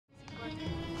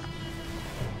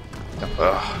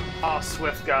Ugh. Oh,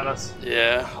 Swift got us.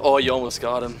 Yeah. Oh, you almost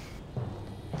got him.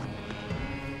 How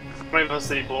many of us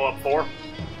did he blow up? 4?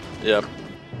 Yep.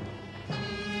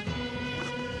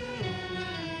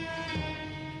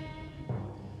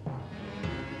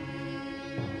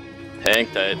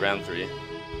 Hank died round 3.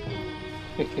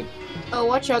 Oh,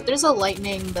 watch out, there's a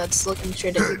lightning that's looking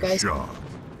straight at you guys. I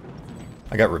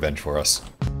got revenge for us.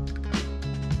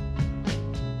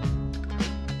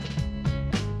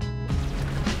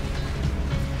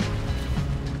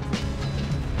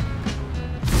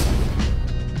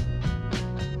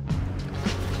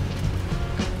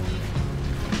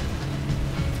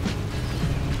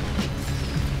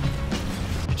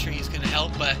 The tree is gonna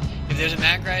help, but if there's a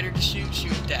Mag Rider to shoot,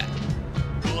 shoot that.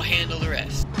 We'll handle the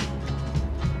rest.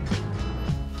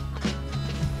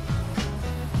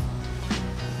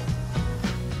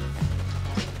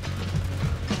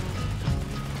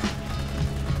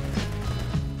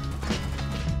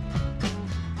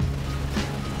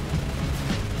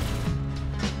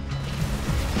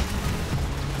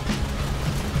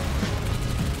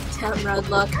 Tap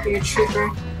Redlock, Beard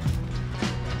Trooper.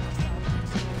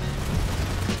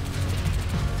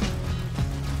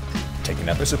 Taking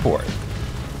out their support.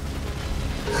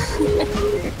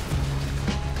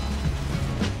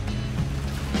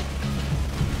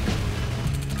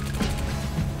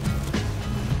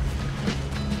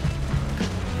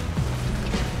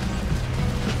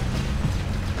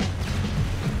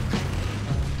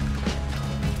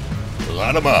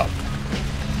 Line them up.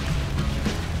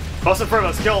 Close in front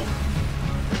of us, kill him.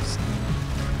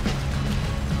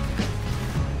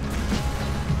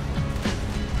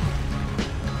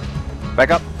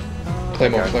 Back up.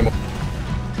 Claymore, Claymore.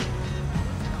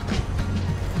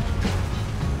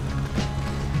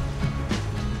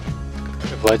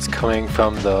 Lights coming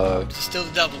from the Still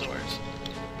the double doors.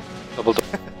 double door.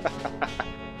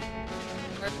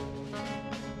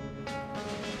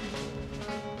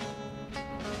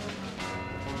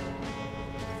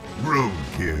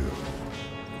 Roadkill.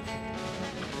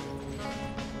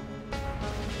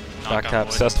 Back cap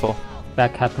successful.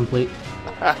 Back cap complete.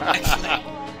 Excellent.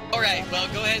 Alright, well,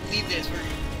 go ahead and leave this.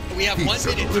 We have 1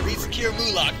 minute to re-secure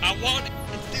Mulak. I want it.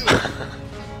 Let's do it.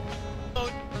 Oh,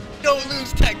 don't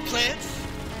lose tech plants.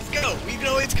 Let's go. We can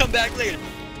always come back later.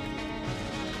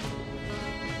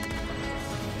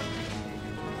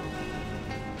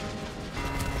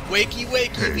 Wakey,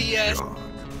 wakey, VS. No.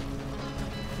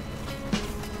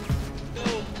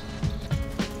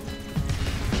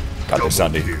 Got this,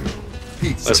 Sunday.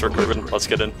 Let's recruit. Let's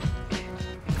get in.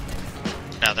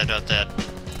 Now they're not dead.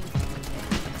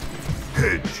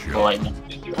 Lightning.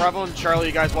 Bravo and Charlie,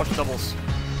 you guys watch doubles.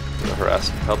 Harass.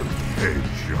 Help him.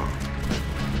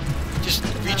 Just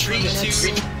retreat to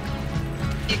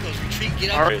vehicles. Retreat, get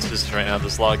up. Alright, just right now,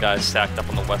 there's a lot of guys stacked up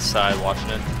on the west side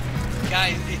watching it.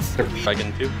 Guys, it's... Try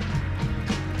getting 2.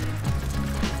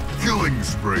 Killing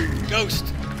spree.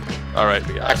 Ghost. Alright,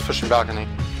 we got Axe pushing balcony.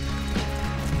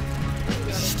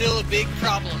 This is still a big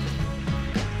problem.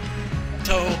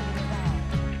 So...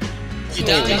 You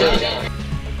down.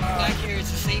 Back here,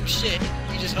 it's the same shit.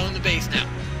 You just own the base now.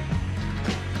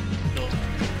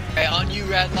 Alright, on you,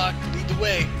 Radlock. Lead the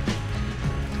way.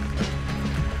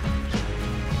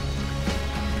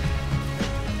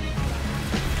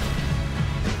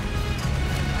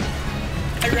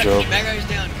 Good job. Mag Rider's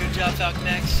down. Good job, Falcon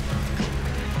X.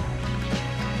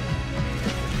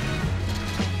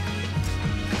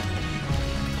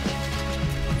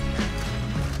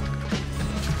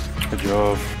 Good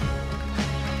job.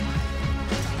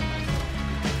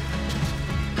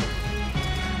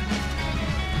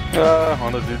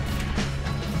 On the dude.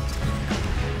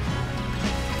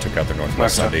 Took out their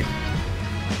northwest Sunday.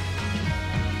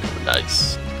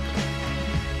 nice.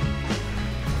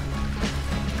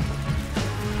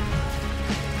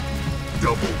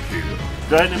 Double kill.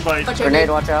 Go ahead and invite. Grenade,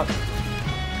 watch out.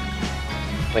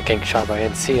 Like getting shot by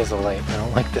NC as a light. I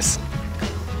don't like this.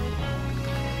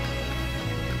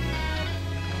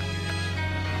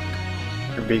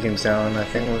 Your beacon's down, I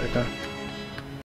think we're done.